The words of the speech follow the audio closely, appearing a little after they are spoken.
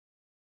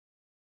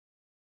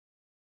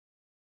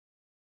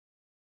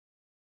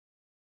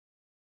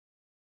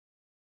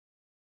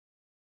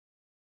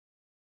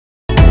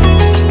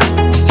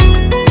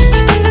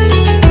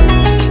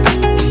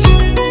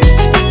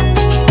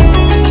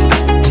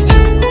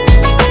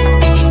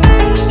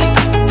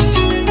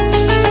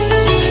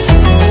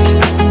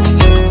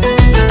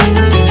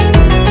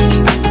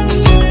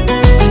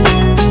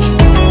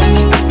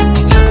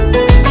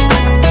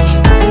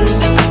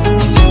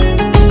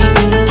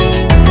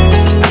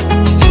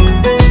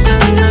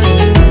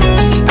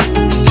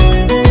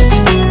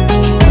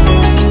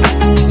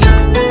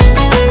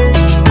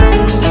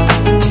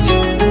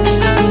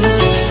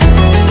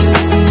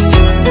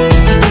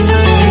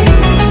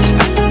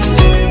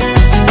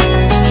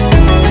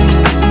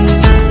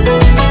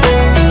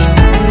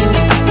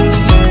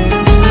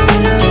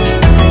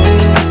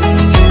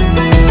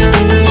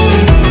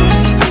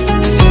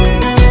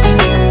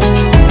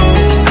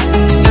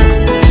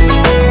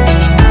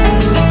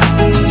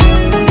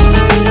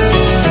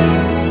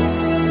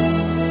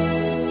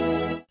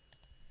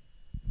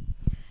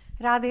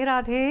Radhe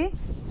Radhe.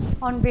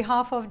 On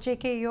behalf of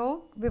JK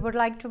Yog, we would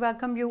like to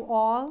welcome you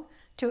all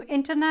to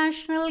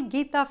International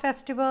Gita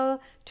Festival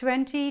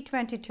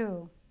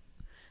 2022.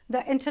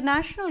 The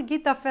International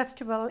Gita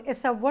Festival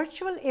is a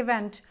virtual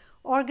event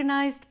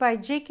organized by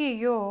JK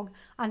Yog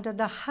under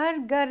the Har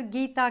Ghar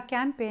Gita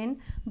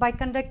campaign by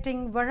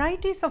conducting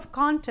varieties of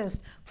contests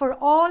for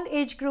all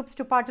age groups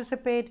to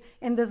participate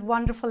in this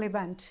wonderful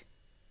event.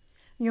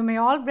 You may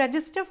all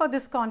register for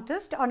this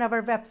contest on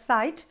our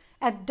website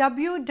at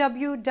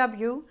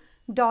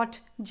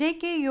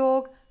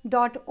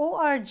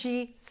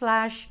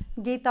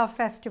www.jkyog.org/Gita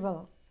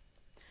Festival.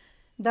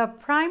 The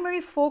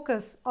primary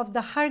focus of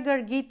the Har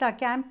Ghar Gita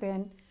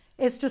campaign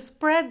is to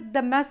spread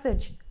the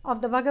message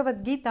of the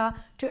Bhagavad Gita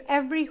to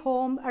every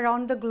home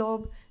around the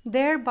globe,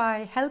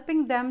 thereby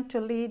helping them to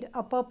lead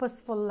a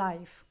purposeful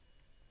life.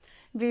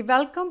 We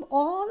welcome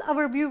all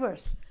our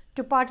viewers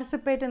to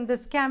participate in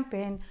this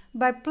campaign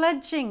by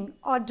pledging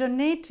or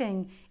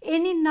donating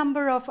any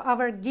number of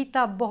our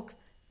Gita books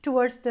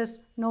towards this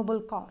noble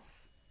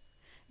cause.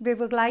 We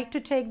would like to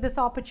take this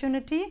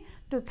opportunity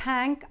to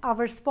thank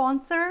our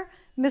sponsor,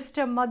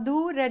 Mr.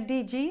 Madhu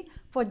Reddy ji,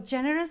 for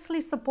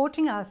generously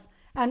supporting us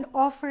and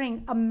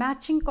offering a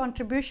matching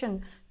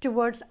contribution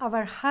towards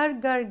our Har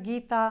Ghar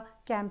Gita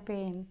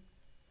campaign.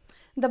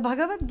 The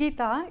Bhagavad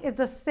Gita is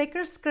a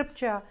sacred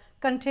scripture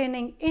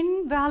containing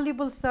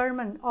invaluable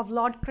sermon of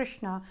Lord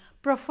Krishna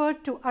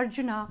proffered to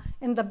Arjuna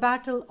in the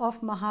battle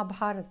of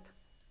Mahabharata.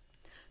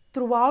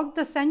 Throughout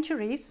the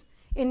centuries,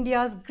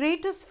 India's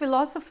greatest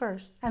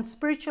philosophers and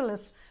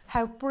spiritualists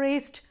have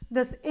praised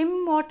this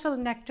immortal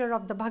nectar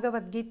of the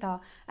Bhagavad Gita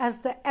as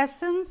the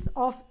essence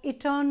of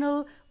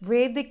eternal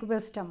Vedic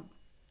wisdom.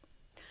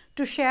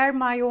 To share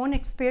my own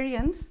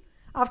experience,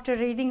 after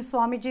reading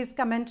Swamiji's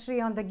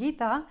commentary on the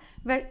Gita,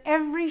 where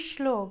every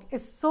shlok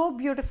is so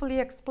beautifully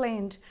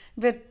explained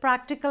with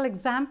practical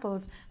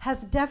examples,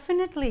 has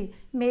definitely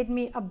made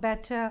me a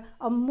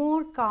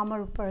more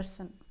calmer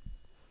person.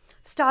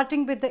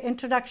 Starting with the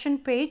introduction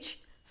page,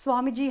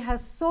 Swamiji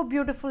has so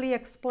beautifully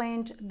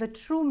explained the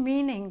true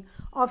meaning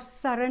of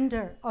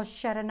surrender or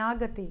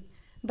Sharanagati,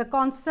 the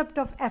concept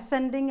of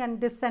ascending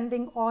and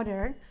descending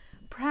order,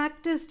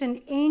 practiced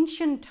in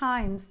ancient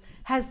times,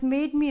 has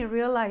made me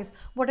realize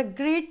what a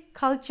great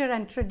culture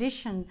and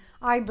tradition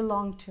I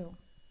belong to.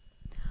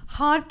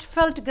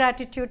 Heartfelt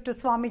gratitude to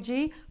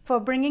Swamiji for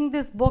bringing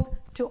this book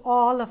to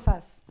all of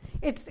us.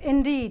 It's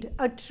indeed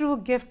a true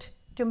gift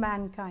to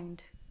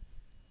mankind.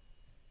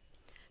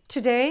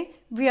 Today,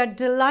 we are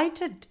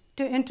delighted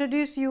to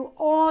introduce you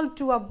all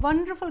to a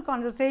wonderful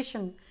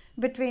conversation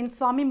between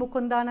Swami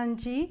Mukundanand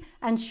ji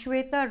and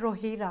Shweta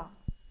Rohira.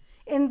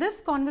 In this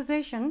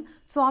conversation,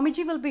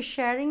 Swamiji will be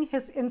sharing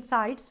his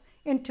insights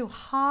into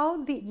how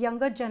the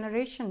younger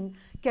generation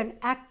can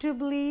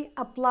actively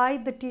apply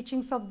the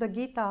teachings of the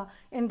Gita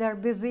in their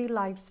busy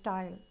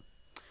lifestyle.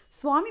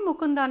 Swami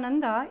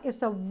Mukundananda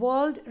is a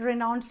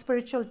world-renowned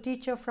spiritual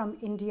teacher from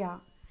India.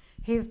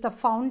 He is the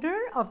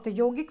founder of the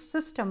yogic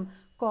system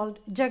called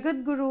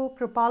Jagadguru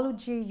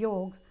Kripaluji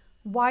Yog,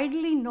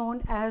 widely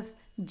known as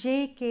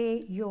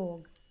JK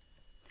Yog.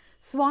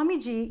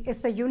 Swamiji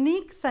is a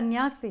unique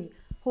sannyasi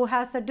who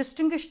has a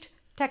distinguished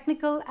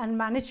technical and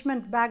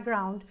management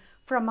background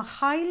from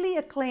highly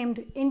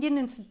acclaimed Indian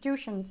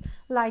institutions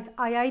like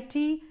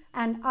IIT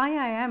and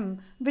IIM,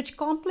 which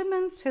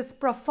complements his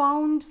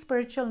profound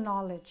spiritual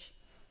knowledge.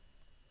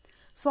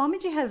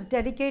 Swamiji has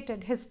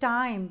dedicated his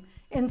time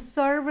in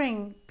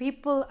serving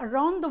people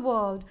around the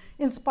world,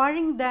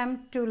 inspiring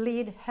them to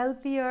lead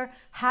healthier,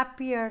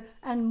 happier,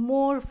 and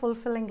more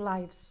fulfilling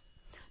lives.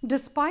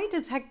 Despite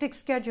his hectic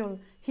schedule,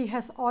 he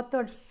has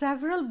authored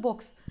several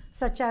books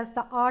such as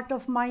The Art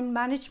of Mind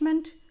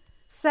Management,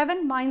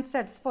 7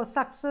 Mindsets for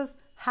Success,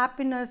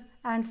 Happiness,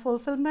 and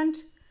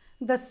Fulfillment,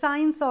 The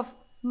Science of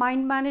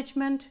Mind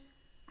Management,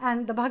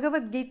 and the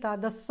Bhagavad Gita,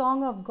 the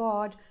Song of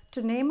God,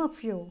 to name a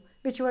few,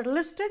 which were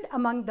listed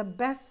among the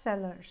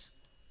bestsellers.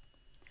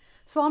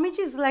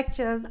 Swamiji's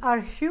lectures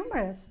are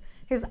humorous,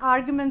 his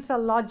arguments are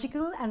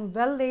logical and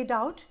well laid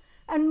out,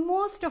 and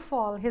most of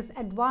all, his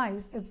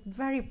advice is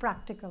very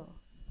practical.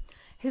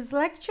 His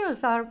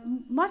lectures are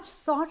much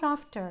sought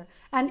after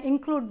and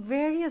include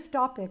various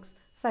topics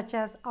such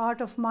as art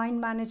of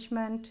mind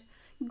management,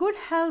 good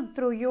health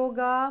through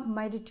yoga,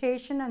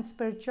 meditation, and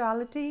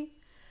spirituality,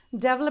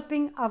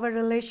 developing our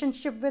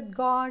relationship with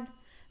God,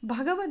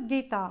 Bhagavad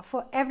Gita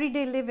for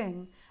everyday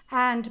living,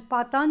 and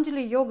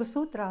Patanjali Yoga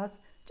Sutras,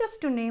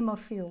 just to name a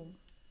few.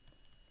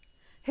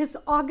 His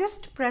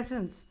august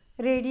presence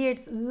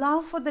radiates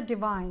love for the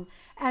divine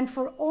and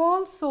for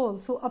all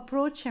souls who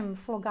approach him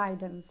for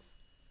guidance.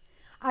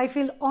 I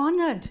feel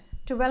honored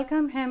to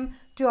welcome him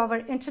to our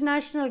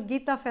International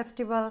Gita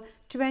Festival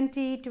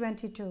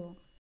 2022.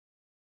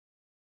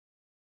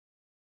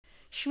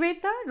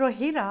 Shweta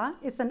Rohira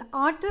is an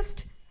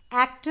artist,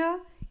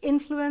 actor,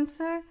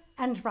 influencer,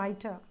 and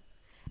writer.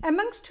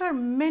 Amongst her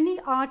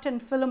many art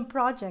and film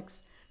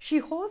projects, she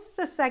hosts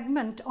a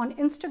segment on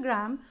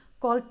Instagram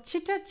called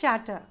Chitter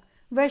Chatter,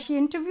 where she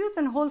interviews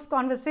and holds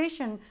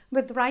conversation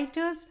with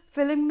writers,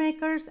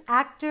 filmmakers,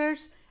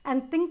 actors,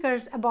 and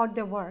thinkers about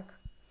their work.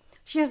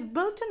 She has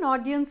built an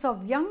audience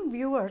of young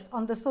viewers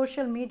on the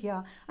social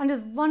media and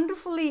is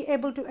wonderfully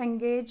able to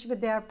engage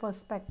with their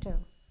perspective.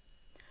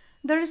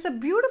 There is a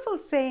beautiful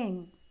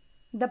saying,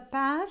 the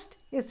past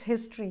is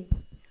history,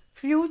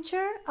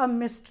 future a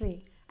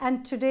mystery,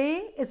 and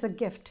today is a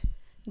gift.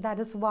 That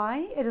is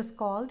why it is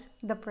called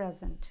the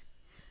present.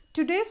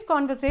 Today's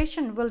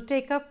conversation will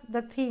take up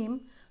the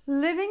theme,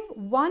 living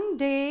one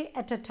day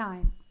at a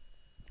time.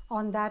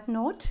 On that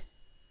note,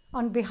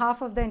 on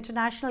behalf of the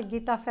International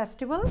Gita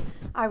Festival,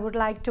 I would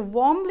like to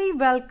warmly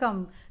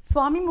welcome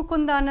Swami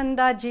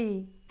Mukundananda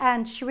ji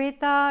and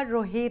Shweta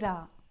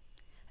Rohira.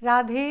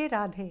 Radhe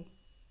Radhe.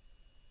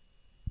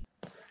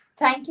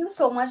 Thank you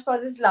so much for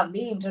this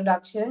lovely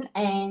introduction,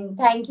 and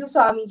thank you,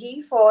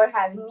 Swamiji, for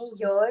having me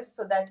here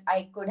so that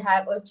I could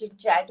have a chit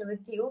chat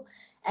with you.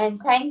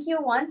 And thank you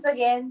once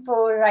again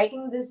for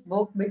writing this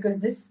book, because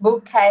this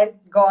book has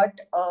got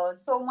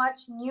so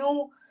much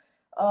new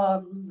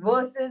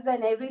verses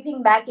and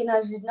everything back in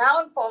a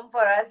renowned form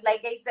for us.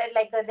 Like I said,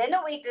 like a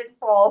renovated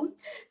form,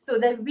 so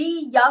that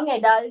we young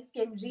adults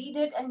can read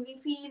it and we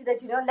feel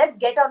that, let's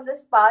get on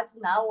this path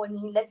now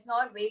only. Let's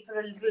not wait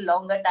for a little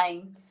longer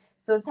time.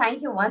 So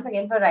thank you once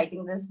again for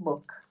writing this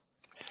book.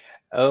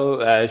 Oh,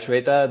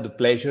 Shweta, the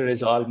pleasure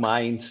is all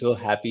mine. So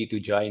happy to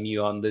join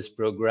you on this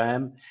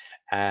program.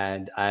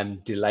 And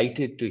I'm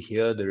delighted to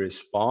hear the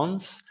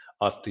response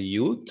of the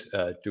youth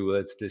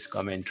towards this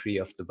commentary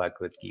of the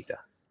Bhagavad Gita.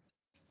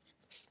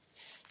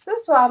 So,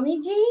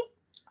 Swamiji,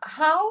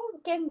 how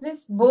can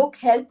this book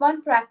help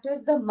one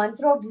practice the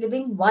mantra of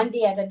living one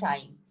day at a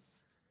time?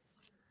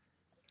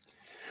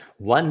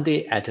 One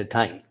day at a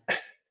time.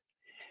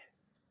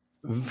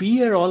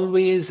 We are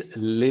always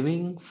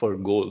living for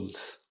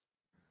goals,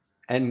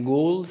 and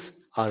goals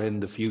are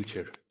in the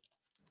future,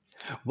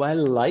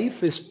 while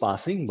life is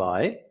passing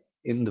by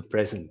in the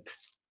present.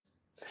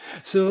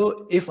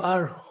 So if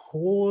our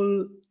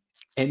whole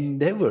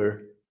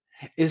endeavor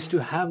is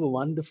to have a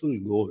wonderful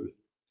goal,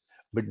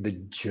 but the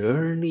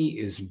journey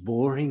is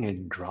boring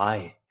and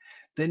dry,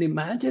 then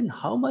imagine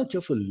how much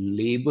of a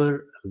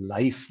labor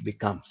life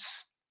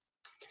becomes.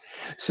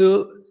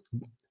 So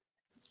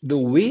the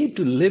way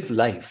to live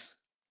life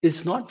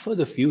is not for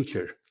the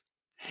future.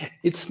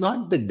 It's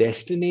not the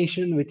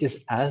destination which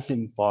is as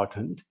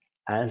important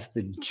as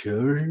the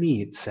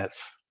journey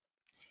itself.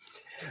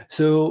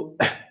 So,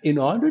 in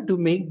order to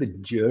make the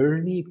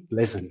journey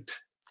pleasant,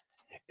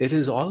 it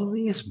is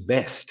always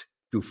best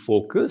to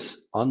focus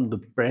on the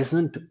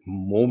present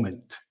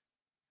moment.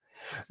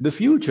 The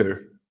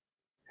future,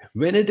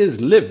 when it is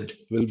lived,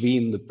 will be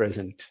in the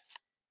present.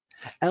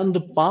 And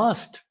the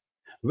past,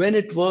 when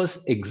it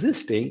was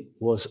existing,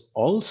 was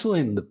also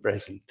in the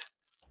present.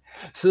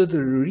 So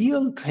the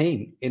real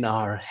thing in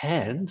our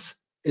hands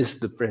is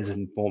the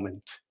present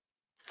moment.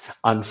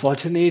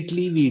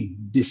 Unfortunately, we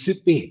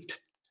dissipate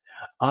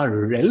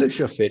our relish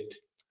of it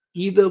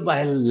either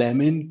by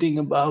lamenting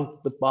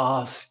about the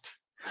past,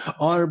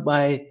 or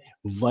by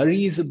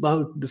worries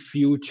about the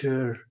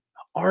future,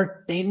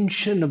 or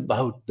tension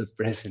about the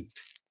present.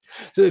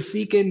 So if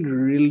we can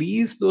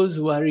release those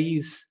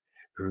worries,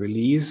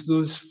 release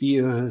those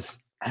fears,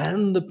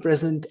 and the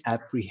present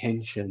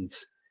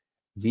apprehensions,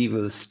 we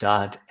will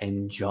start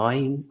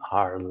enjoying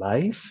our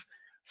life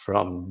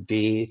from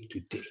day to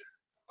day.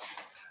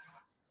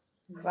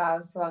 Wow,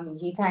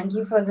 Swamiji, thank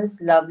you for this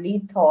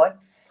lovely thought.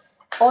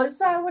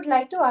 Also, I would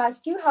like to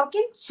ask you, how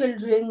can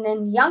children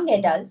and young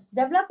adults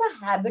develop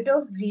a habit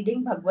of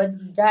reading Bhagavad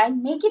Gita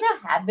and make it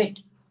a habit,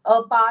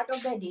 a part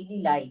of their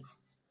daily life?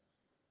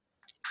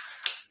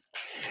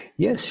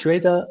 Yes,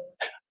 Shweta,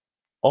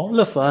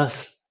 all of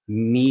us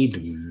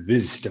need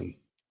wisdom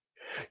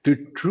to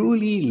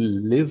truly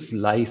live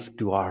life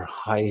to our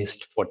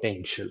highest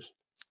potential.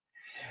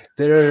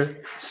 There are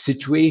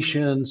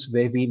situations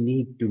where we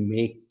need to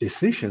make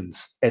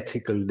decisions,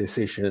 ethical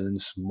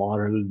decisions,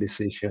 moral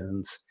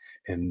decisions.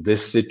 In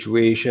this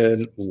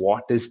situation,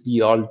 what is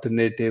the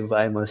alternative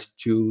I must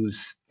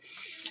choose?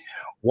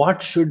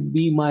 What should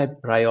be my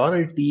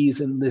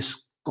priorities in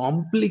this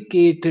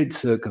complicated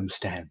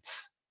circumstance?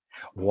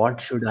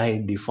 What should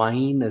I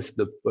define as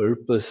the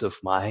purpose of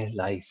my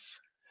life?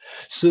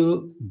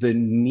 So, the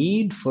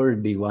need for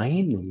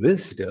divine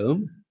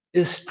wisdom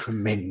is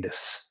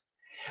tremendous.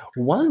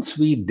 Once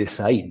we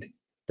decide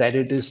that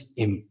it is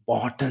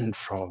important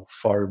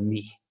for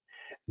me,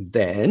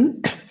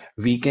 then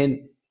we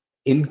can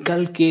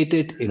inculcate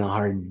it in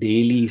our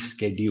daily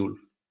schedule.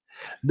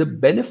 The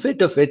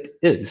benefit of it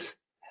is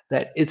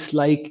that it's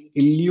like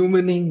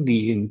illumining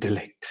the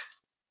intellect.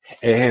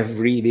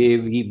 Every day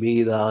we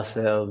bathe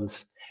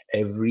ourselves,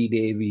 every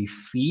day we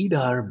feed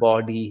our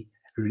body,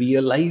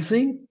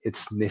 realizing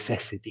its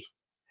necessity.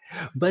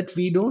 But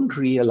we don't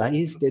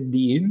realize that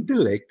the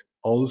intellect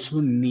also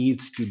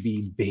needs to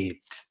be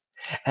bathed.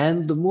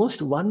 And the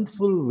most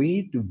wonderful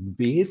way to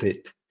bathe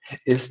it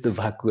is the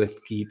Bhagavad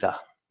Gita.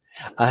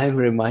 I am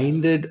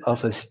reminded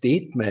of a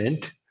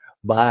statement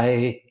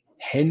by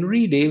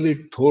Henry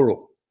David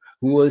Thoreau,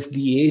 who was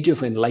the Age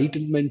of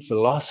Enlightenment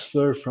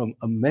philosopher from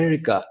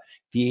America,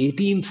 the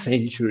 18th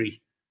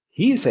century.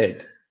 He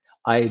said,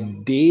 I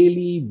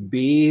daily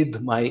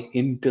bathe my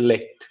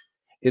intellect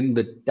in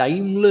the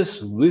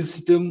timeless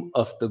wisdom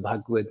of the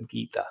Bhagavad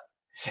Gita.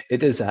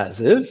 It is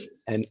as if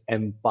an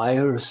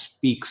empire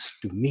speaks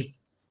to me.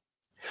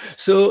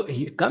 So,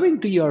 coming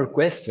to your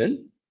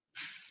question,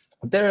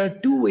 there are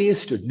two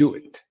ways to do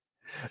it.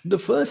 The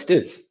first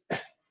is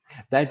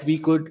that we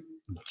could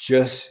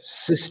just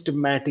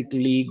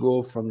systematically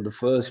go from the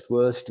first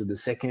verse to the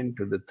second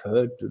to the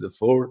third to the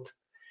fourth.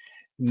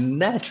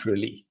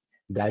 Naturally,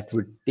 that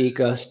would take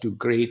us to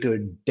greater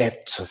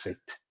depths of it.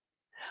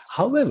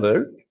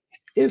 However,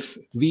 if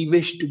we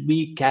wish to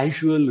be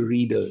casual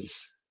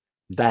readers,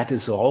 that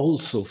is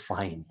also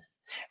fine.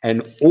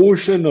 An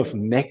ocean of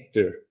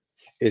nectar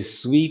is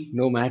sweet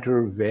no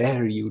matter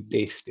where you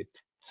taste it.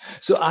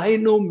 So I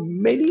know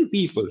many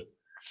people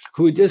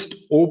who just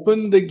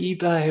open the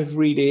Gita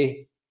every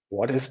day.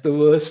 What is the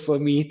verse for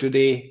me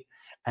today?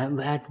 And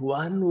that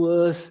one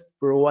verse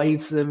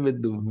provides them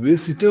with the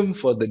wisdom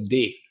for the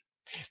day.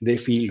 They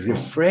feel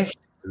refreshed,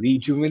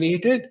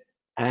 rejuvenated,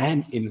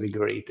 and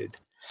invigorated.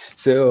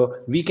 So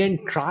we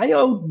can try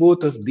out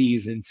both of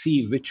these and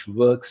see which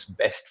works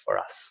best for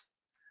us.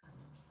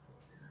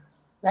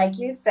 Like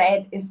you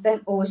said, it's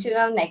an ocean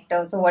of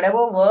nectar. So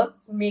whatever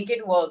works, make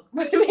it work.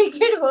 But make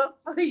it work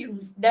for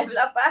you.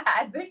 Develop a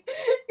habit.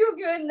 You've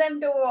given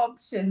them two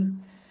options.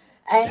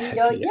 And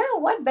yeah, Yes,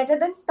 what better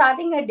than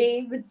starting a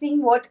day with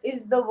seeing what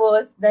is the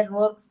verse that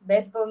works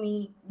best for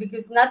me?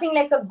 Because nothing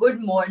like a good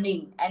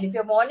morning. And if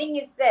your morning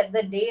is set,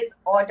 the day is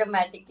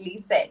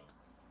automatically set.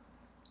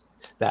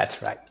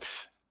 that's right.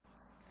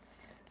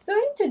 So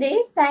in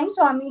today's time,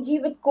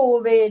 Swamiji, with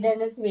COVID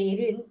and its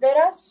variants, there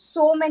are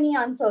so many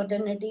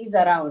uncertainties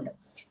around.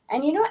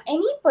 And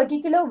any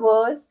particular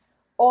verse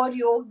or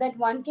yoke that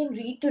one can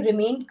read to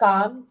remain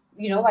calm,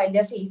 while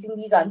they're facing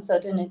these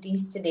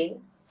uncertainties today?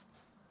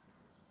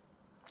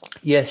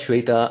 Yes,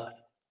 Shweta,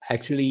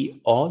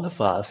 actually, all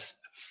of us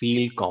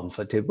feel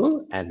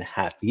comfortable and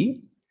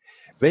happy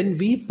when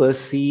we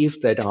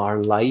perceive that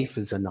our life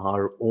is in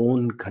our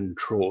own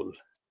control,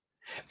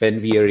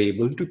 when we are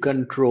able to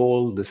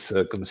control the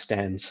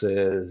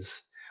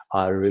circumstances,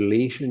 our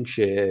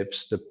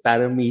relationships, the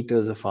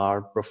parameters of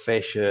our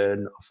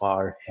profession, of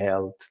our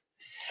health.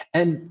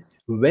 And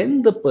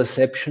when the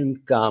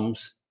perception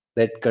comes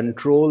that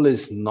control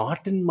is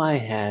not in my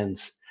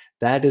hands,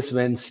 that is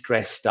when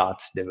stress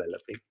starts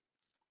developing.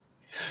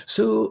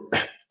 So,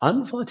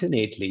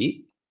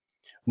 unfortunately,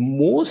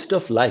 most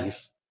of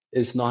life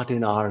is not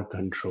in our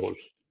control.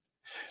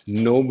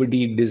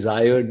 Nobody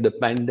desired the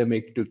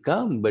pandemic to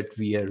come, but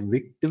we are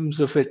victims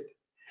of it.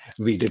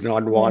 We did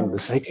not want the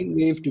Yes. second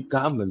wave to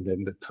come, and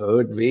then the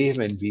third wave,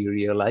 and we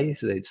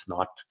realized that it's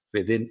not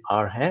within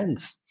our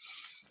hands.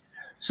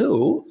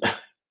 So,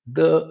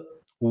 the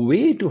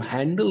way to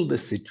handle the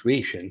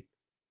situation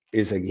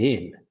is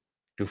again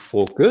to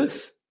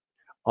focus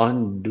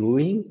on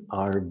doing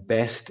our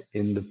best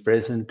in the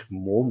present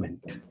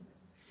moment.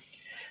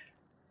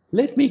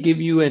 Let me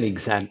give you an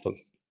example.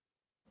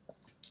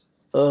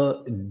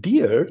 A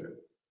deer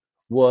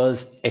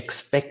was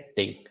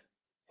expecting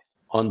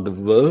on the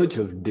verge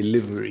of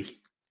delivery.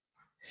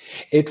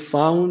 It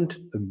found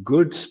a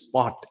good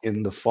spot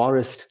in the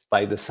forest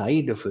by the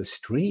side of a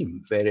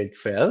stream where it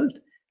felt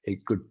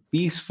it could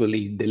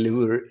peacefully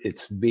deliver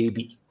its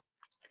baby.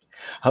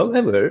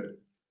 However,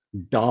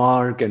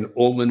 dark and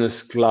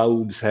ominous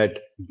clouds had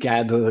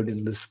gathered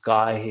in the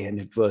sky, and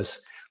it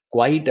was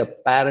quite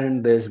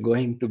apparent there's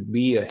going to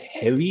be a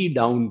heavy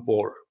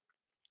downpour.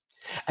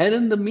 And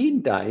in the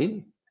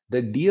meantime,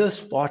 the deer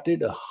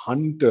spotted a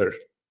hunter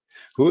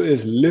who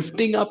is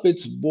lifting up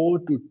its bow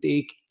to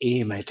take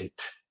aim at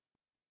it.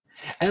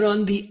 And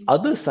on the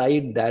other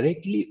side,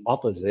 directly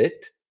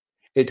opposite,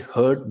 it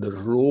heard the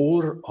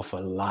roar of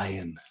a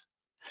lion.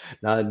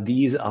 Now,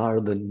 these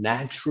are the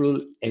natural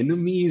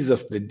enemies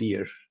of the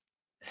deer.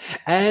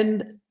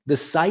 And the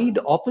side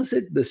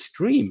opposite the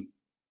stream,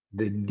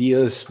 the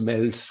deer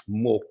smelled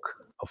smoke.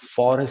 A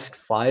forest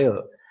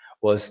fire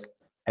was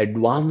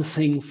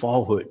advancing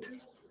forward.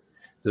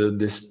 So,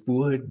 this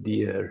poor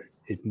deer,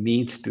 it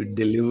needs to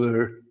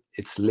deliver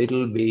its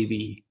little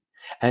baby,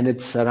 and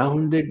it's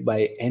surrounded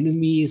by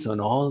enemies on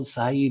all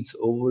sides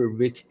over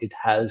which it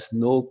has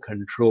no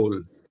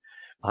control.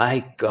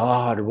 My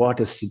God, what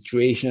a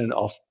situation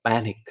of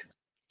panic.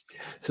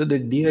 So the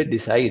deer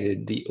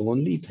decided the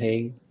only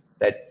thing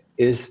that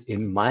is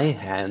in my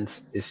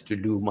hands is to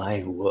do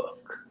my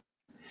work.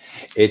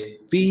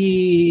 It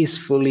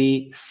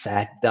peacefully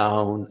sat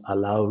down,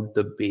 allowed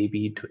the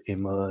baby to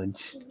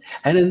emerge,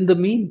 and in the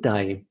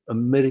meantime, a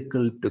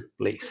miracle took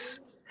place.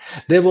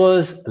 There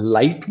was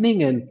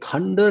lightning and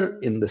thunder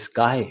in the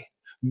sky,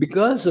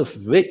 because of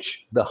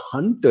which the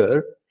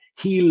hunter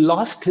he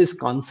lost his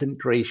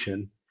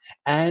concentration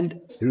and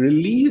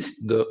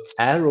released the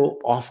arrow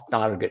off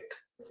target.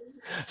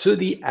 So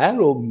the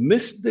arrow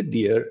missed the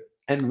deer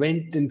and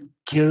went and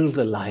killed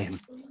the lion.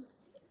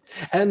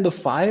 And the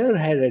fire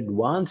had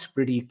advanced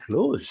pretty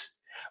close,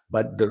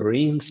 but the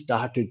rain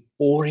started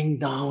pouring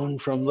down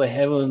from the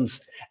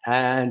heavens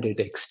and it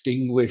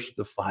extinguished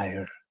the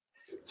fire.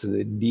 So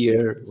the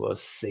deer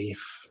was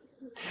safe.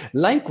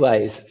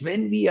 Likewise,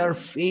 when we are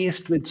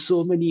faced with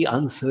so many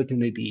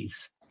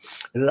uncertainties,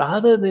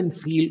 rather than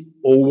feel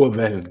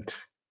overwhelmed,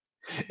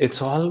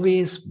 it's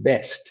always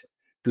best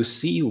to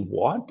see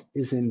what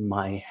is in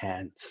my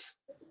hands.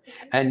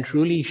 And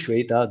truly,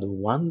 Shweta, the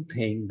one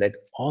thing that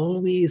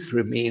always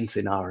remains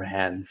in our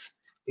hands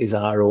is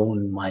our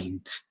own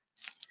mind.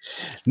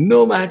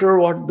 No matter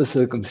what the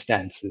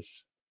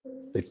circumstances,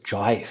 the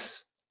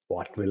choice,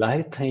 what will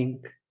I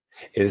think,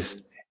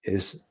 is,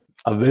 is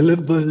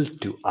available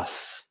to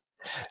us.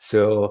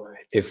 So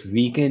if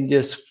we can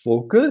just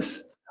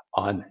focus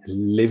on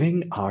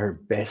living our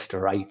best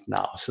right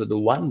now. So the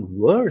one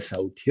verse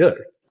out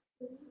here,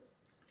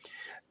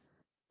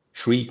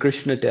 Sri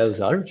Krishna tells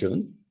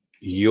Arjun,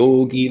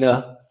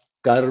 Yogina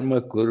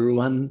karma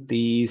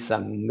kurvanti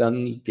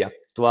sangam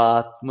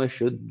tyaktvatma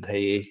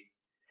shuddhaye.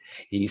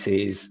 He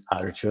says,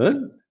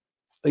 Arjun,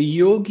 a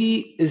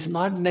yogi is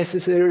not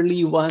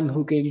necessarily one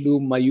who can do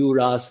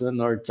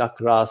Mayurasana or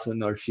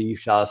Chakrasana or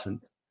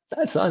Shivshasana.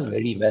 That's all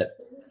very well.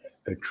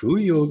 A true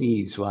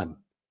yogi is one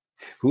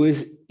who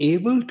is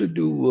able to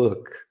do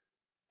work,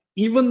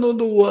 even though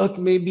the work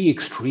may be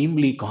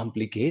extremely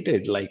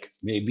complicated, like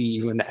maybe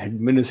even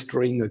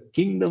administering a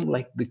kingdom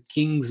like the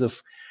kings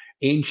of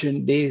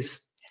ancient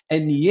days,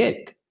 and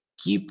yet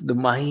keep the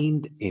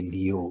mind in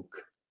yoga,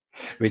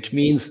 which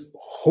means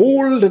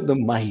hold the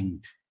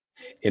mind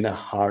in a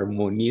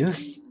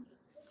harmonious,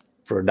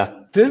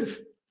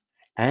 productive,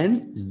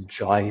 and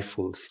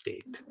joyful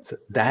state. So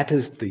that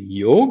is the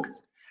yoga.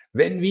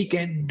 When we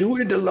can do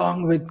it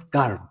along with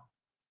karma,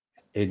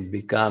 it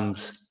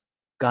becomes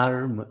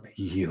karma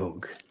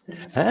yoga.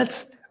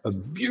 That's a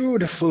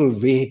beautiful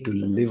way to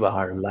live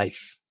our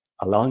life.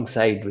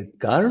 Alongside with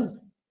karma,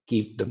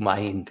 keep the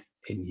mind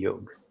in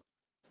yoga.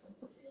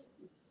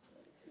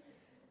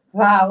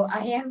 Wow,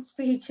 I am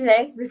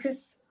speechless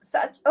because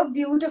such a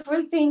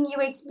beautiful thing you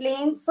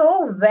explained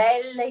so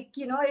well. Like,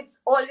 it's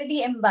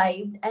already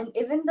imbibed. And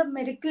even the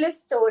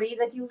miraculous story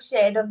that you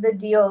shared of the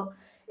deer,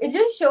 it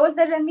just shows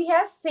that when we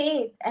have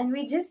faith and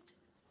we just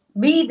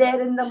be there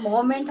in the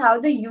moment, how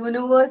the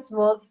universe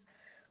works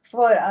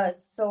for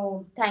us.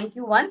 So, thank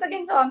you once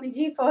again,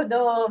 Swamiji,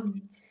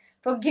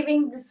 for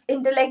giving this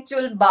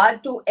intellectual bar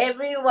to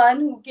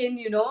everyone who can,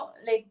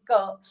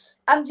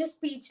 I'm just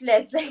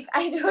speechless. Like,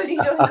 I really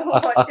don't know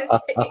what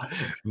to say.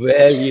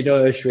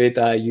 Well,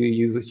 Shweta, you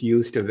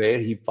used a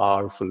very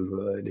powerful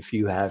word. If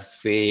you have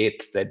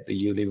faith that the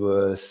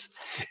universe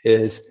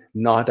is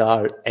not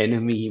our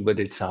enemy, but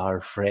it's our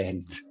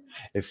friend.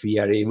 If we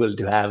are able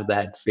to have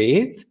that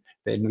faith,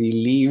 then we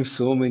leave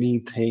so many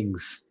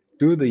things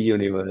to the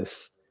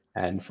universe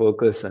and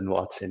focus on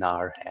what's in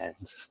our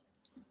hands.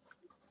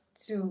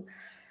 True.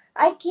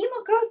 I came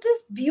across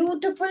this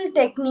beautiful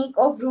technique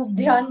of Roop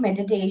Dhyan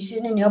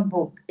meditation in your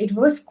book. It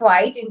was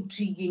quite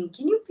intriguing.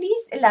 Can you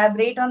please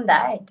elaborate on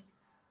that?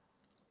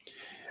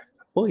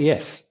 Oh,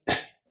 yes.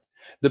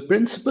 The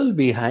principle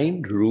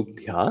behind Roop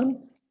Dhyan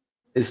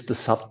is the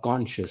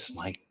subconscious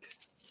mind.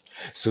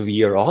 So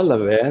we are all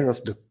aware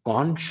of the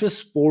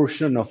conscious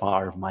portion of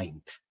our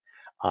mind.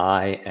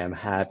 I am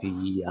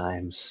happy,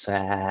 I'm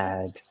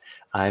sad,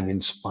 I'm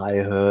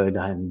inspired,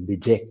 I'm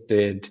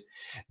dejected.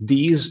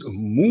 These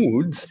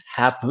moods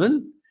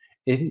happen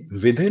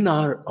within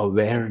our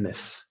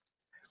awareness.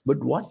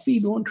 But what we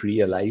don't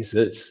realize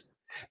is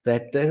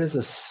that there is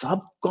a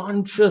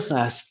subconscious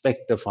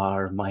aspect of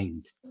our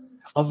mind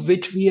of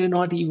which we are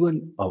not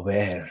even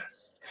aware.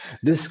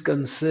 This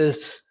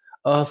consists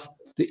of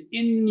the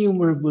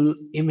innumerable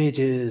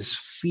images,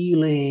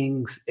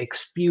 feelings,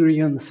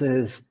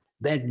 experiences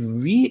that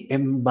we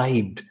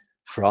imbibed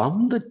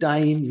from the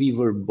time we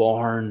were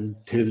born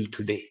till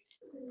today.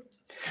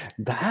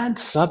 That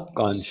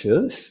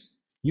subconscious,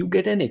 you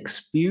get an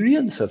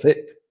experience of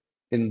it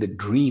in the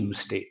dream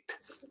state.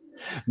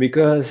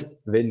 Because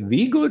when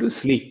we go to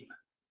sleep,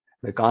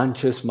 the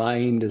conscious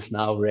mind is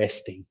now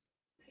resting.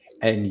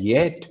 And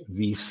yet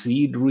we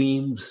see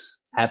dreams,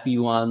 happy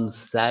ones,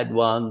 sad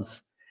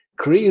ones,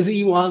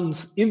 crazy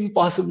ones,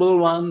 impossible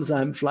ones,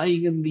 I'm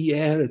flying in the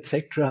air,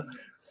 etc.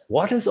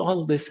 What is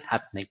all this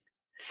happening?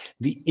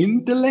 The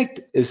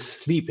intellect is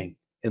sleeping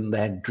in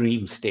that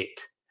dream state,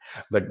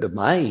 but the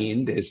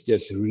mind is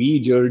just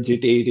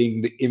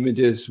regurgitating the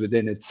images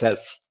within itself.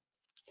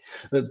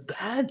 But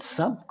that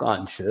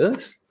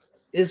subconscious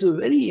is a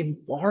very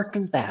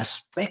important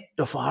aspect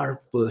of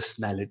our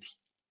personality.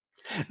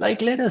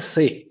 Like, let us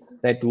say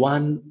that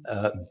one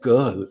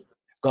girl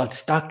got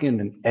stuck in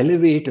an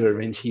elevator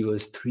when she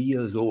was 3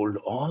 years old,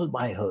 all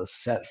by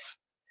herself.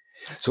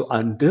 So,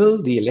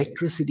 until the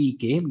electricity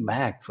came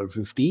back for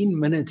 15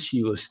 minutes,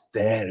 she was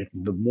there,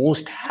 the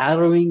most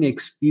harrowing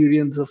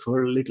experience of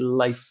her little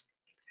life.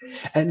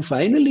 And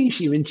finally,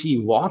 when she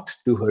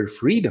walked to her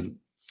freedom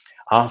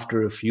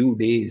after a few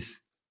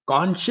days,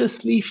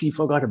 consciously she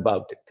forgot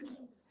about it.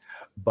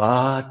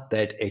 But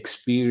that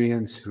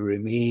experience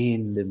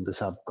remained in the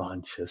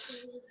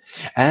subconscious.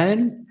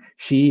 And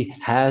she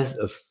has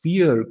a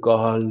fear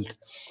called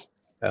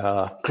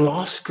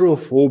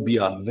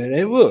claustrophobia.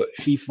 Wherever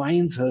she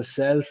finds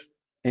herself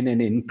in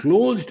an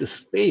enclosed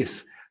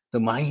space, the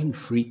mind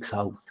freaks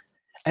out.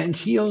 And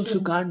she also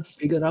True. can't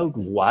figure out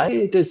why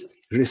it is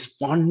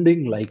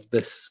responding like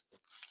this.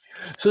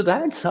 So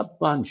that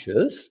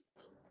subconscious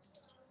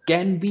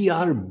can be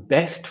our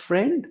best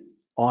friend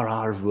or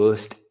our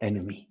worst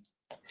enemy.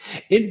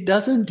 It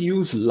doesn't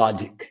use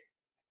logic,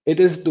 it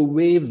is the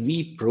way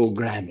we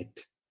program it.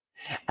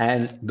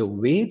 And the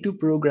way to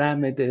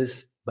program it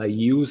is by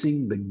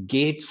using the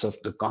gates of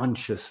the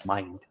conscious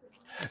mind.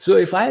 So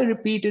if I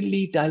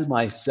repeatedly tell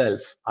myself,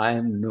 I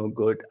am no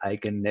good, I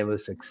can never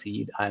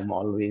succeed, I'm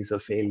always a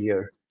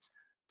failure,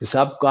 the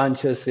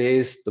subconscious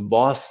says the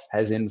boss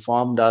has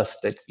informed us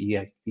that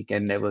we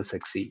can never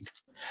succeed.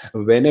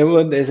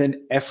 Whenever there's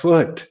an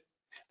effort,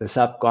 the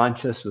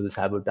subconscious will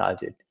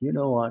sabotage it. You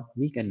know what?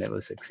 We can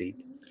never succeed.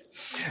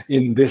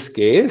 In this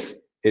case,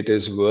 it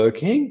is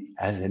working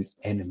as an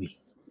enemy.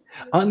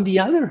 On the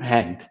other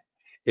hand,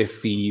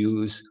 if we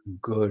use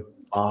good,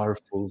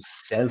 powerful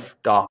self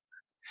talk,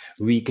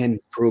 we can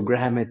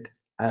program it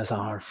as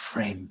our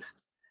friend.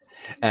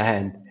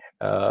 And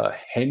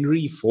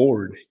Henry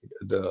Ford,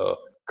 the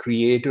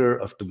creator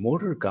of the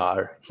motor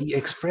car, he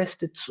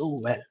expressed it so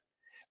well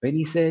when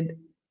he said,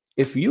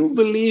 if you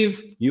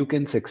believe you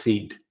can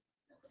succeed,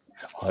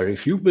 or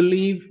if you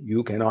believe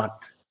you cannot,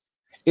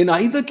 in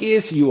either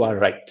case, you are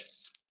right.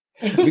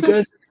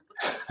 Because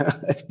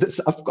if the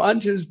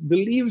subconscious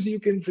believes you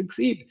can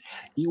succeed,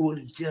 you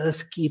will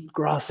just keep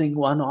crossing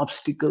one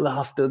obstacle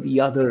after the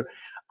other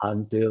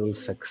until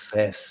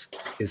success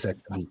is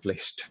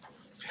accomplished.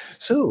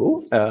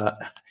 So,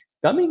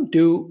 coming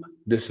to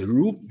this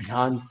Roop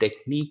Dhyan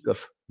technique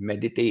of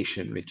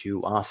meditation, which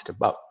you asked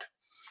about,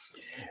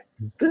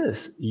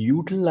 this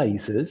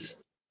utilizes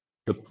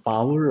the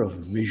power of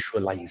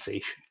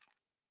visualization.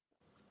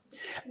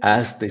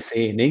 As they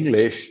say in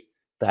English,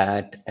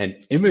 that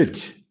an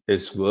image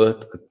is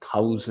worth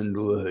 1,000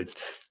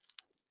 words.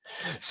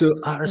 So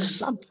our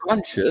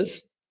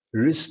subconscious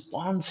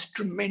responds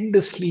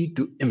tremendously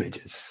to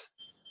images.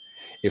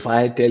 If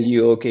I tell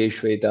you, okay,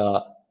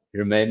 Shweta,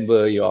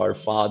 remember your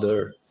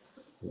father,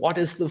 what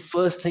is the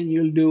first thing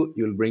you'll do?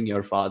 You'll bring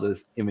your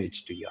father's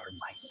image to your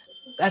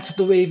mind. That's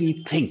the way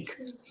we think.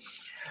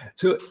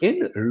 So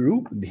in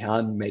Roop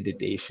Dhyan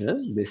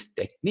meditation, this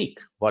technique,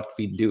 what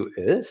we do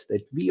is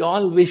that we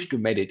all wish to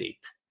meditate.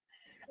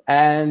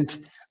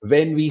 And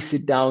when we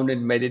sit down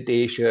in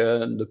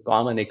meditation, the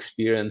common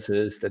experience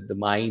is that the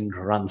mind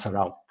runs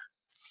around.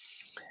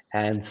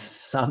 And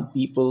some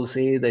people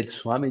say that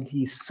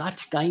Swamiji,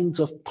 such kinds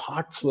of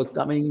thoughts were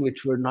coming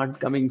which were not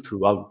coming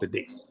throughout the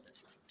day.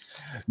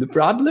 The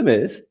problem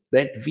is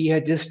that we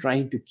are just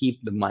trying to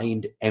keep the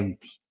mind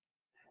empty.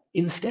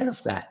 Instead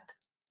of that,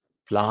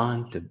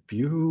 plant a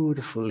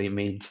beautiful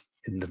image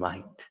in the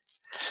mind.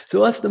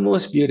 So, what's the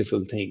most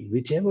beautiful thing?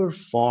 Whichever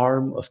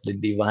form of the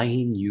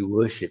divine you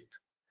worship,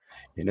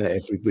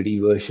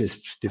 everybody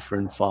worships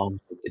different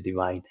forms of the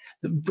divine.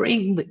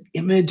 Bring the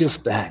image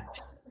of that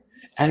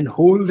and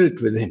hold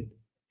it within.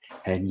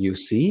 And you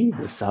see,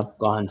 the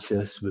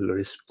subconscious will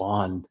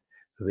respond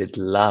with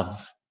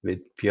love, with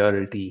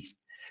purity,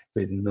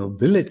 with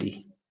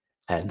nobility.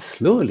 And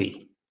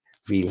slowly,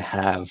 we'll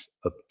have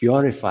a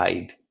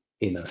purified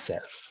inner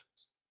self.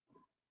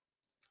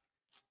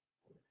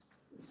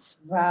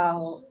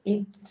 Wow,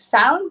 it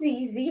sounds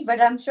easy, but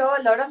I'm sure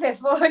a lot of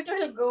effort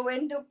will go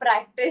into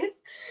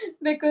practice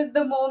because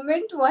the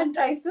moment one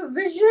tries to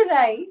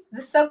visualize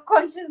the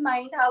subconscious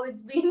mind, how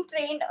it's been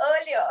trained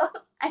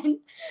earlier and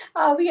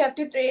how we have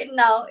to train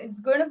now, it's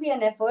going to be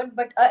an effort,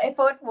 but an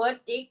effort worth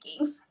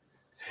taking.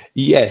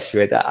 Yes,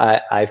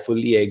 Shweta, I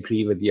fully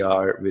agree with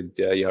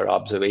your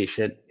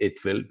observation.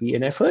 It will be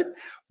an effort,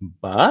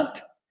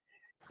 but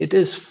it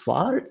is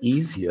far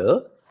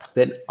easier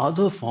than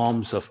other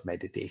forms of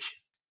meditation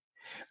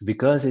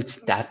because it's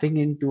tapping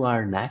into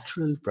our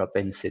natural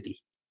propensity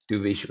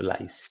to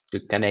visualize, to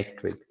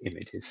connect with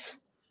images.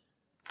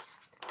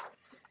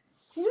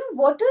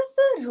 What is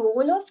the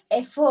role of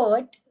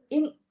effort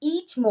in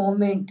each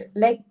moment?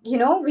 Like,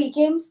 we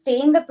can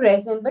stay in the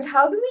present, but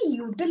how do we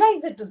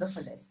utilize it to the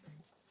fullest?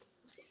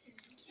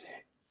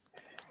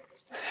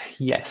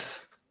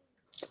 Yes,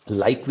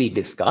 like we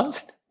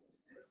discussed,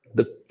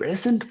 the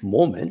present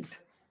moment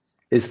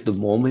is the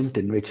moment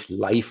in which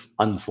life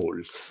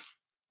unfolds.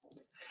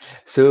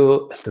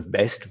 So, the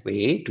best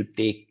way to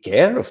take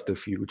care of the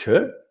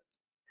future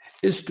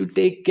is to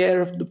take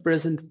care of the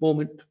present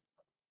moment.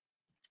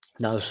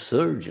 Now,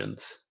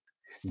 surgeons,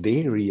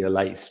 they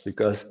realize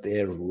because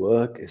their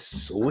work is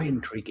so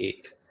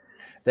intricate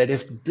that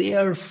if they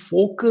are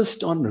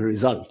focused on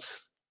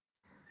results,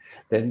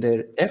 then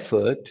their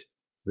effort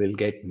will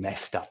get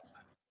messed up.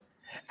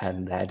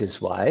 And that is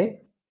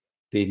why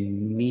they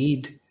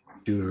need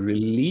to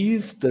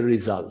release the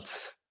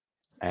results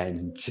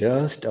and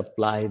just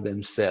apply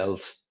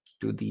themselves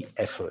to the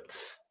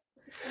efforts.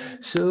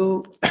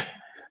 So,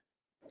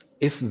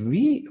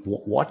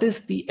 what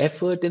is the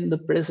effort in the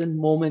present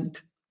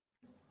moment?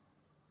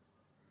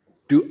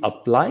 To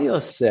apply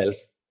yourself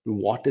to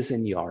what is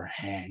in your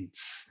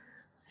hands.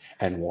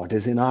 And what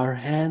is in our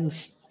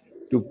hands?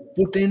 to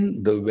put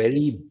in the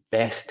very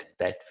best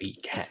that we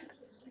can.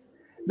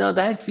 Now,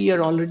 that we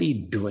are already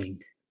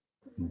doing,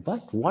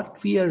 but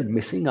what we are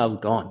missing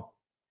out on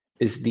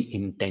is the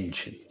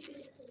intention.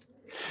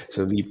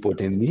 So we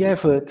put in the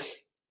efforts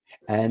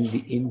and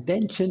the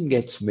intention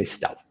gets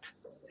missed out.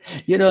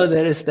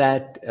 There is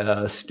that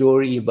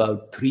story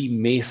about three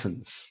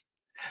masons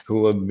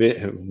who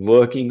were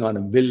working on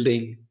a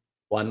building.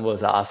 One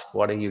was asked,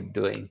 "What are you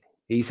doing?"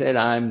 He said,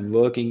 "I'm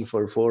working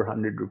for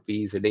 400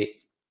 rupees a day."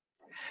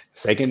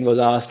 Second was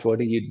asked, "What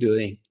are you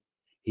doing?"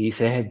 He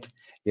said,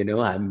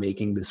 "I'm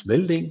making this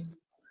building."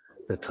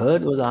 The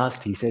third was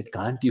asked, he said,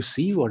 "Can't you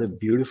see what a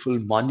beautiful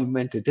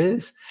monument it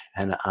is?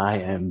 And I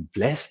am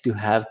blessed to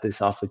have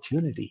this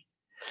opportunity."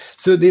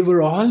 So they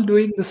were all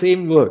doing the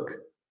same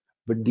work,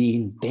 but the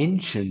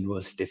intention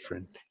was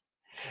different.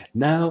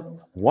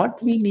 Now,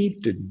 what we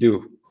need to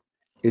do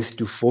is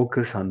to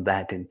focus on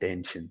that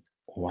intention.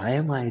 Why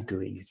am I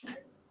doing it?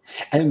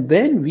 And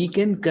then we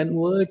can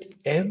convert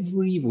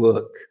every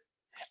work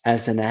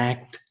as an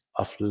act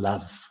of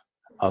love,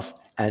 of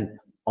an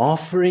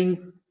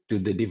offering to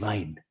the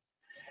divine.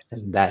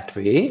 And that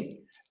way,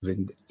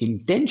 when the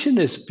intention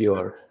is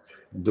pure,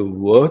 the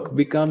work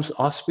becomes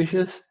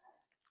auspicious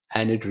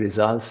and it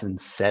results in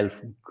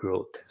self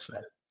growth as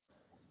well.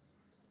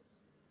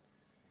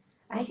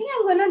 I think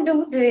I'm gonna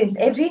do this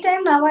every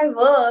time now I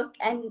work,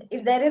 and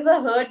if there is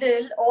a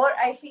hurdle or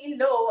I feel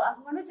low,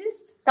 I'm gonna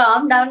just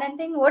calm down and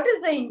think, what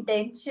is the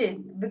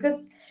intention?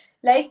 Because,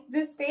 like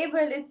this fable,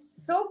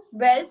 it's so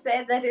well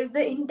said that if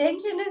the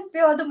intention is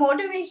pure, the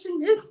motivation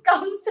just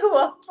comes to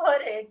work for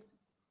it.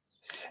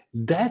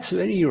 That's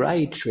very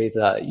right,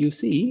 Shweta. You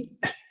see,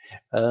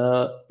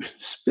 uh,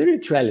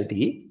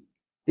 spirituality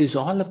is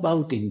all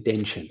about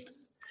intention.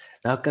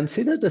 Now,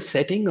 consider the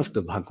setting of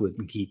the Bhagavad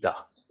Gita.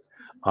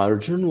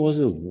 Arjun was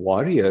a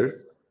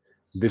warrior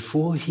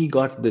before he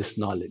got this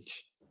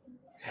knowledge.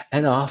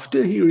 And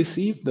after he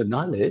received the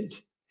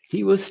knowledge,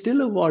 he was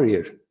still a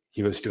warrior.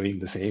 He was doing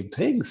the same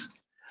things.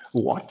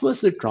 What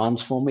was the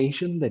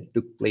transformation that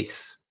took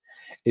place?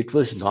 It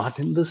was not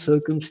in the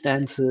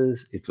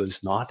circumstances, it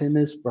was not in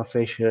his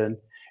profession,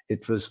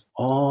 it was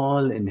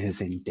all in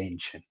his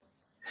intention.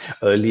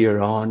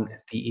 Earlier on,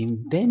 the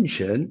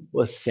intention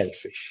was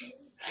selfish.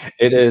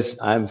 It is,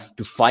 I'm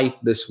to fight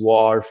this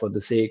war for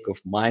the sake of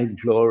my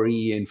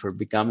glory and for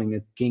becoming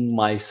a king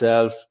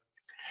myself.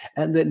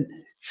 And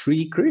then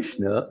Sri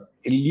Krishna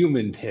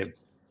illumined him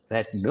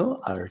that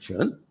no,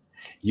 Arjun,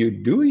 you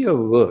do your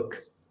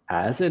work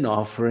as an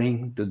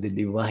offering to the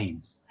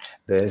divine.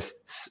 This,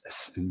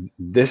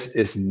 this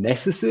is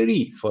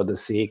necessary for the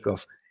sake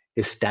of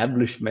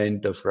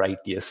establishment of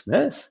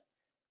righteousness.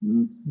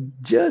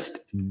 Just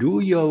do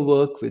your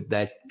work with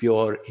that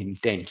pure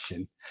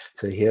intention.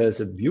 So here's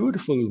a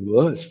beautiful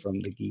verse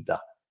from the Gita.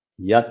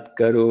 Yat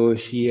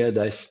karoshi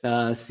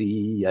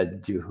yadashnasi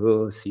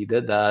yajjuhosi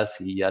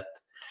dadasi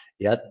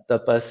yat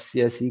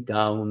tapasyasi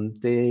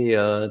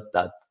kaunteya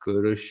tat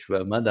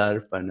kurushva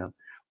madarpanam.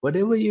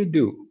 Whatever you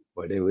do,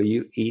 whatever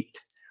you eat,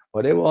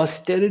 whatever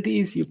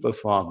austerities you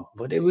perform,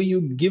 whatever you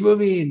give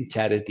away in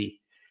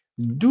charity,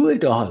 do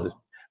it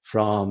all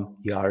from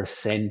your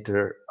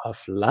center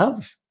of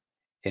love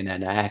in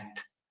an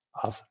act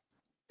of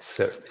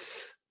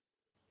service.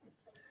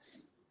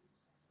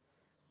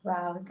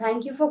 Wow,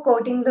 thank you for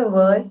quoting the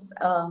verse.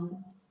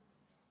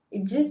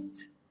 It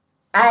just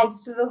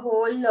adds to the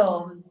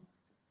whole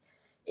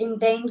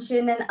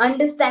intention and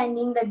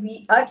understanding that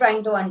we are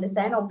trying to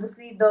understand.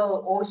 Obviously, the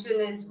ocean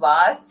is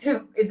vast.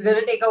 It's going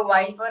to take a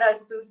while for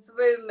us to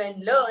swim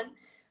and learn.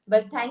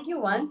 But thank you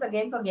once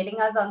again for getting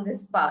us on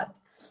this path.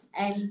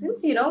 And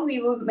since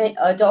we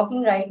were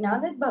talking right now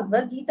that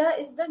Bhagavad Gita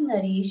is the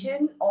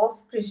narration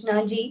of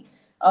Krishna ji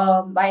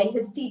while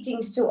his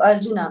teachings to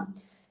Arjuna.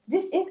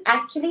 This is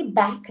actually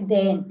back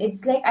then.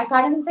 It's like I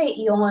can't even say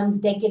eons,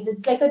 decades.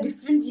 It's like a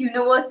different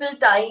universal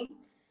time,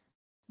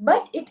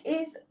 but it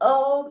is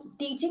a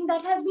teaching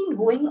that has been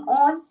going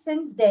on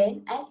since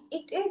then, and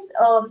it is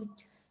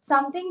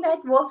something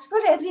that works for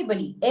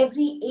everybody,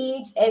 every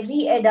age,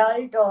 every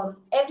adult,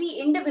 every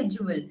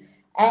individual,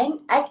 and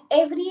at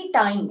every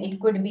time. It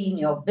could be in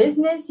your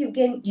business, you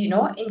can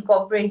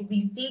incorporate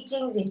these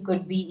teachings. It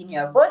could be in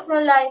your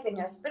personal life, in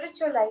your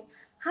spiritual life.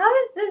 How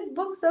is this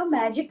book so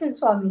magical,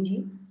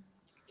 Swamiji?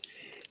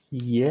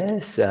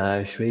 Yes,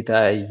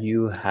 Shweta,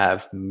 you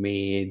have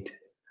made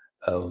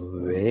a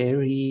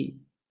very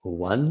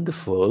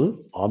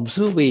wonderful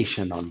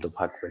observation on the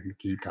Bhagavad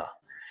Gita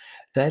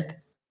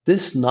that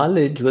this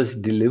knowledge was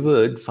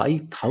delivered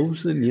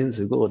 5,000 years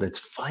ago. That's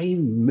 5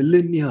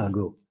 millennia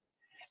ago.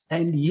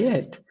 And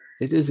yet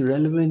it is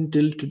relevant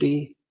till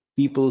today.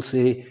 People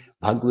say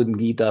Bhagavad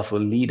Gita for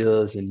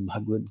leaders and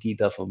Bhagavad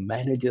Gita for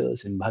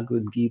managers and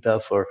Bhagavad Gita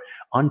for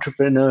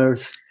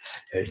entrepreneurs.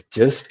 It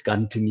just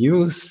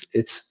continues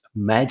its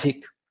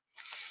magic.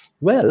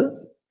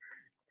 Well,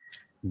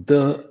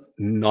 the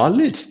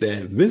knowledge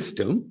there,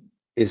 wisdom,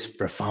 is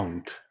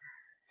profound.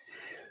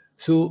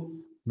 So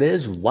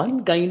there's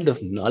one kind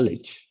of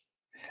knowledge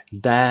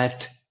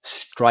that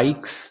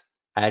strikes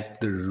at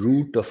the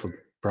root of a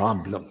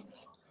problem.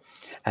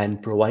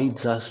 and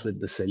provides us with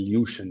the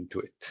solution to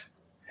it.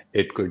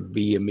 It could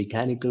be a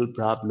mechanical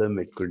problem,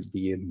 it could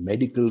be a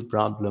medical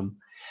problem,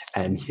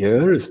 and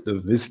here is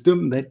the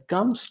wisdom that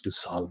comes to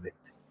solve it.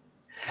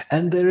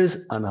 And there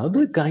is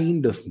another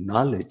kind of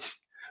knowledge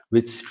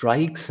which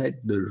strikes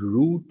at the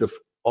root of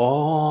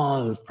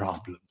all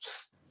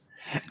problems,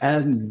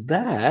 and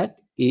that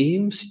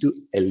aims to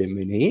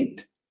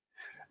eliminate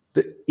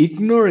the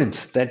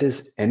ignorance that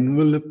is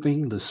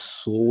enveloping the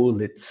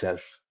soul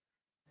itself.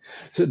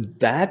 So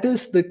that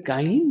is the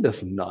kind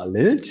of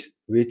knowledge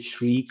which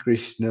Sri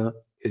Krishna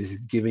is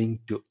giving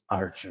to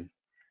Arjun.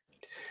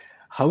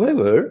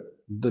 However,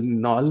 the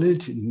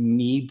knowledge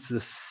needs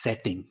a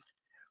setting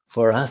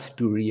for us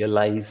to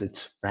realize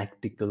its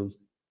practical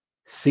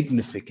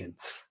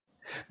significance.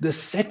 The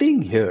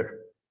setting here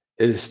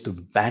is the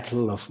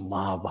Battle of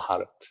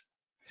Mahabharata.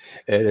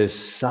 It is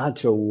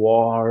such a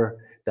war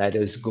that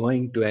is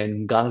going to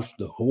engulf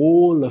the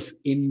whole of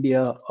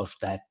India of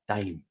that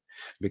time,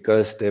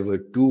 because there were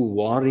two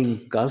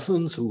warring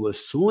cousins who were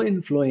so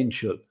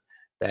influential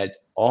that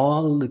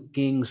all the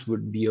kings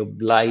would be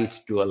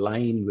obliged to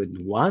align with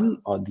one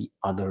or the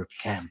other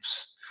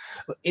camps.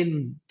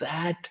 In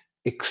that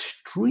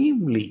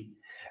extremely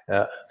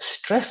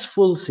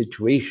stressful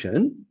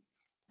situation,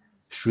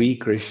 Sri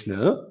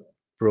Krishna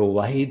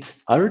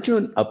provides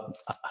Arjun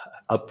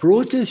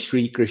approaches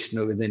Sri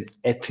Krishna with an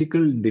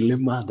ethical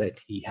dilemma that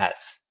he has.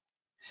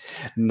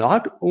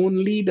 Not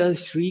only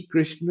does Sri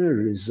Krishna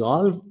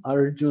resolve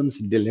Arjun's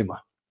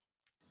dilemma,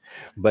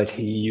 but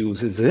he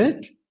uses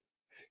it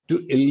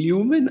to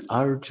illumine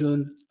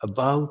Arjun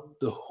about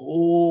the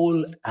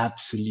whole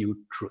absolute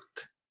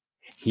truth.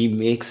 He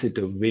makes it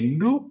a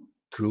window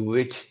through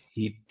which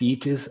he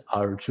teaches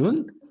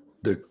Arjun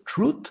the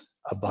truth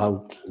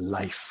about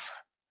life.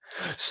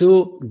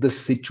 So the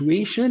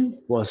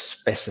situation was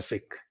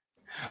specific,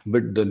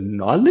 but the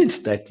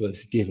knowledge that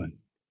was given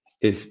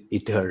is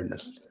eternal.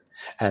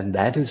 And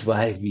that is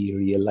why we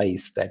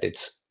realize that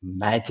its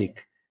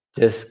magic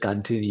just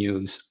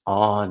continues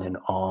on and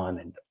on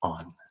and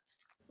on.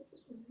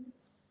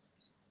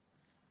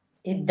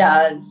 It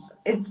does.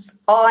 It's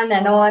on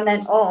and on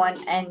and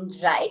on. And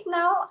right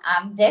now,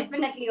 I'm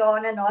definitely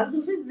on and on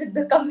with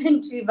the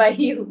commentary by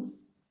you.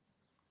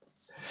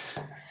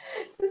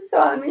 So,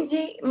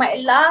 Swamiji, my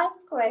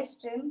last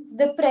question.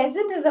 The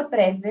present is a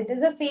present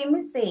is a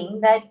famous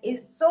saying that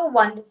is so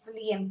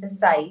wonderfully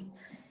emphasized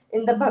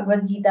in the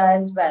Bhagavad Gita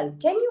as well.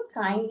 Can you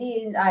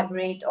kindly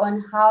elaborate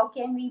on how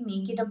can we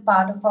make it a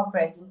part of our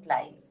present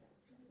life?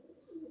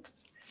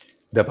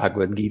 The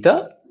Bhagavad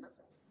Gita?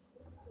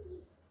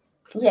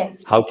 Yes.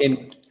 How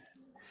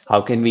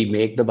can we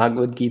make the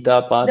Bhagavad Gita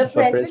a part The of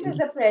our present present? is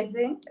a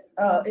present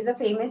is a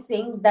famous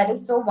saying that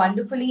is so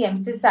wonderfully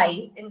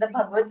emphasized in the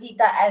Bhagavad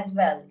Gita as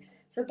well.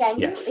 So, can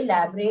you Yes.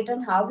 elaborate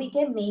on how we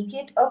can make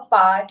it a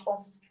part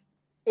of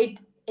it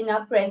in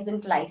our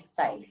present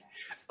lifestyle?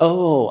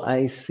 Oh,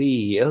 I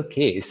see.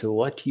 Okay, so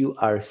what you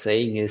are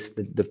saying is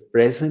that the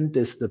present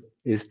is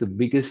the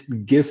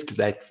biggest gift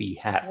that we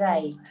have.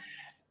 Right.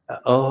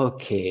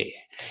 Okay.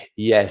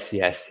 Yes,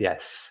 yes,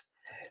 yes.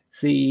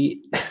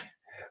 See,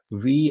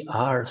 we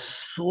are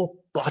so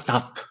caught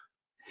up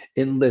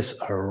in this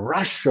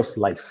rush of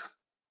life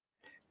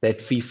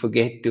that we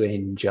forget to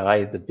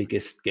enjoy the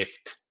biggest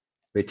gift,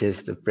 which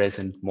is the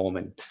present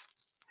moment.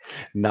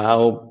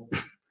 Now,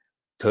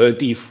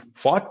 30,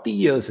 40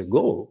 years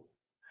ago,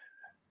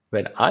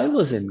 when I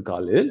was in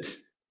college,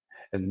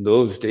 in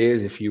those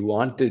days, if you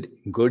wanted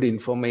good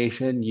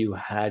information, you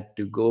had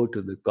to go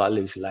to the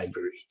college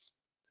library.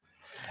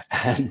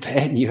 And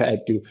then you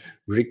had to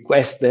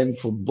request them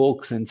for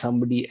books, and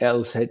somebody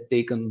else had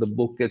taken the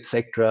book,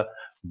 etc.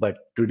 But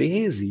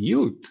today's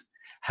youth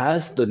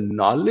has the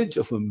knowledge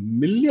of 1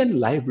 million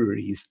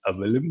libraries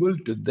available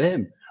to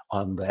them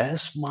on their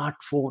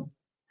smartphone.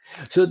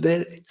 So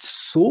there is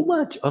so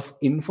much of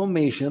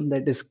information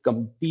that is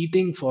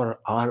competing for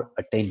our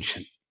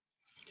attention.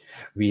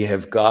 We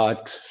have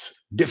got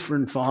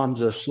different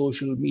forms of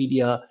social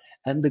media,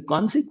 and the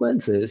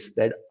consequence is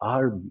that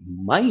our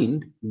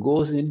mind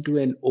goes into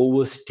an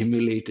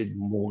overstimulated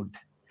mode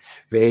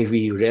where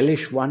we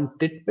relish one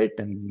tidbit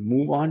and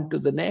move on to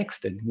the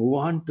next and move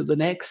on to the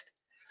next.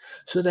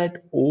 So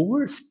that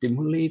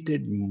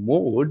overstimulated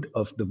mode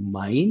of the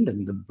mind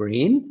and the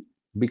brain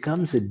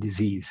becomes a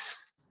disease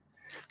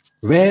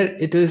where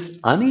it is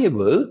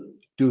unable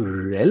to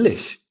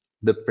relish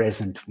the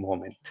present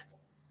moment.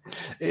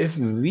 If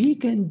we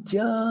can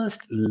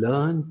just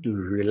learn to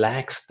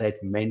relax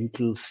that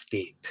mental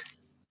state,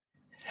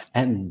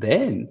 and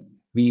then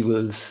we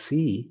will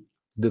see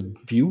the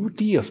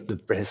beauty of the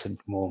present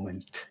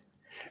moment.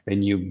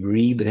 When you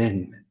breathe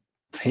in,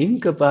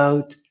 think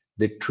about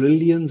the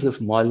trillions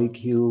of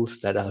molecules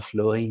that are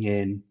flowing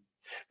in,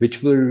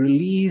 which were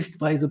released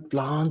by the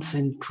plants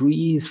and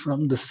trees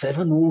from the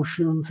 7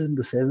 oceans and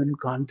the 7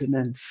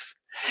 continents.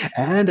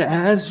 And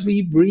as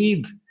we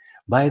breathe,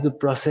 by the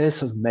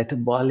process of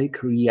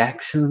metabolic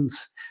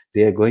reactions,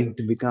 they are going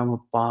to become a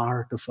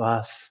part of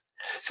us.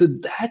 So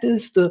that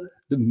is the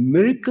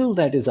miracle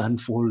that is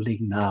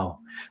unfolding now.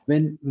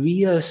 When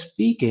we are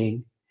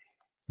speaking,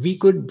 we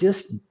could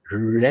just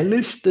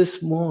relish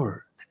this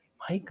more.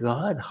 My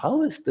God,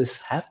 how is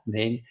this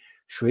happening?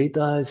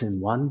 Shweta is in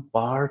one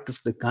part of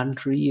the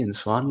country and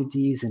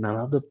Swamiji is in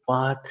another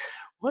part.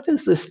 What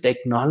is this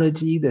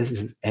technology that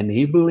is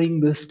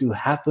enabling this to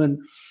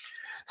happen?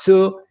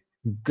 So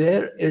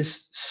there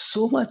is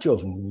so much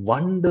of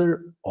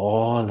wonder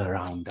all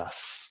around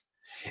us.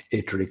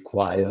 It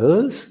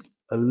requires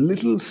a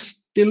little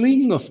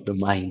stilling of the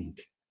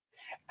mind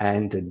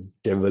and the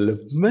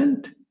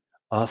development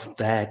of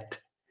that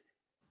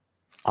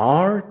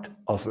art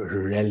of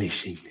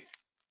relishing.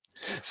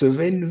 So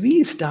when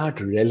we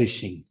start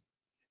relishing,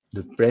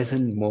 the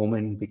present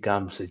moment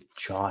becomes a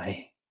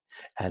joy.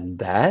 And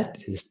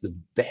that is the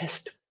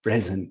best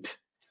present,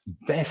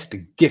 best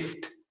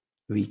gift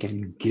we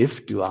can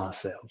give to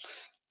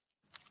ourselves.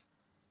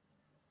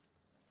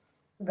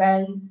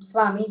 Well,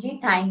 Swamiji,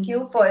 thank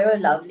you for your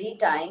lovely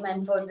time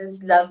and for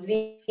this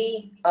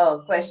lovely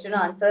question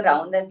answer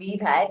round that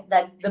we've had.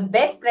 That's the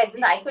best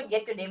present I could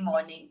get today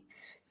morning.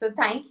 So,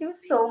 thank you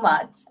so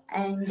much.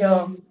 And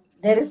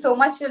there is so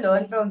much to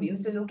learn from you.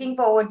 So, looking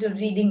forward to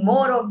reading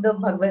more of the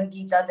Bhagavad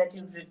Gita that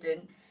you've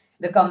written,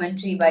 the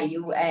commentary by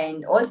you,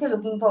 and also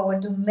looking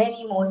forward to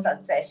many more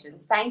such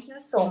sessions. Thank you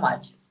so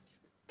much.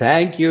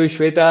 Thank you,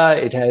 Shweta.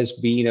 It has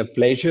been a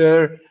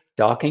pleasure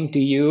talking to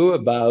you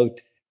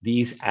about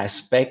these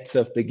aspects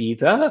of the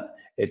Gita.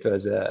 It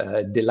was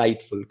a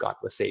delightful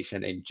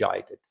conversation.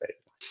 Enjoyed it very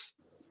much.